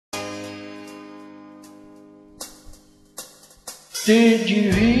Did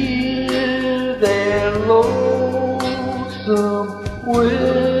you hear that lonesome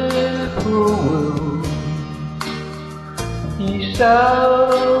whippoorwill? He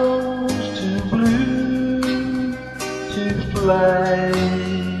sounds too blue to fly.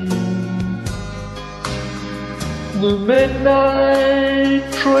 The midnight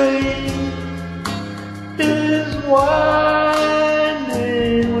train is winding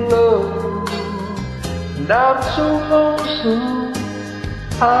low, and I'm so lonesome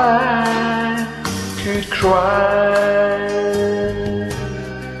I could cry.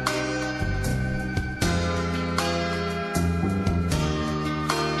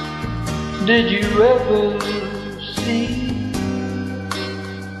 Did you ever see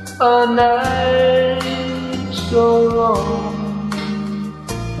a night so long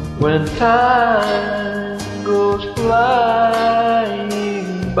when time goes flying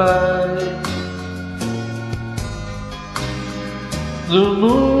by? The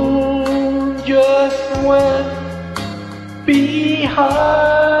moon just went behind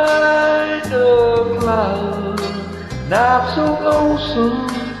a cloud, and I'm so lonesome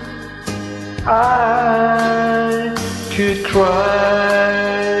I could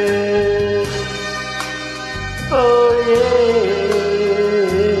cry. Oh yeah.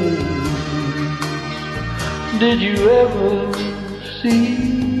 Did you ever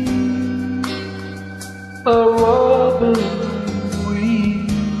see a robin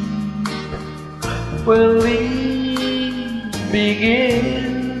when leaves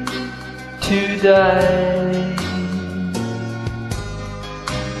begin to die?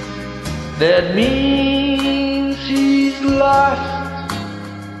 That means he's lost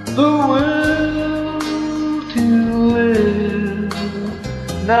the will to live.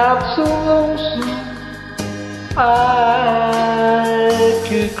 And I'm so lonesome I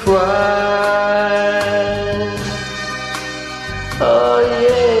could cry. Oh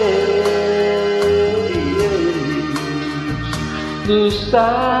yeah. The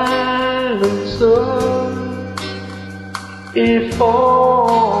silence of a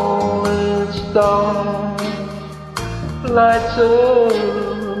falling star lights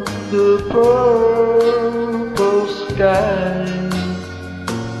up the purple sky,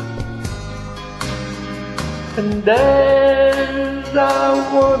 and as I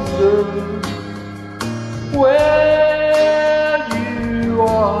wonder where you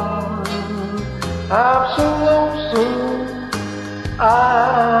are, I'm so lonesome I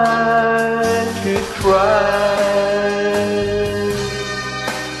could cry.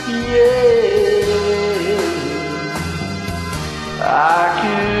 I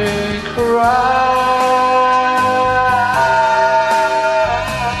could cry.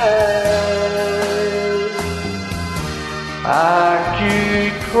 I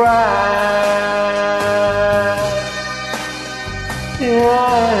could cry.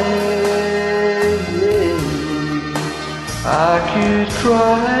 Yeah. I could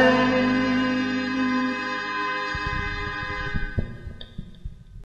cry.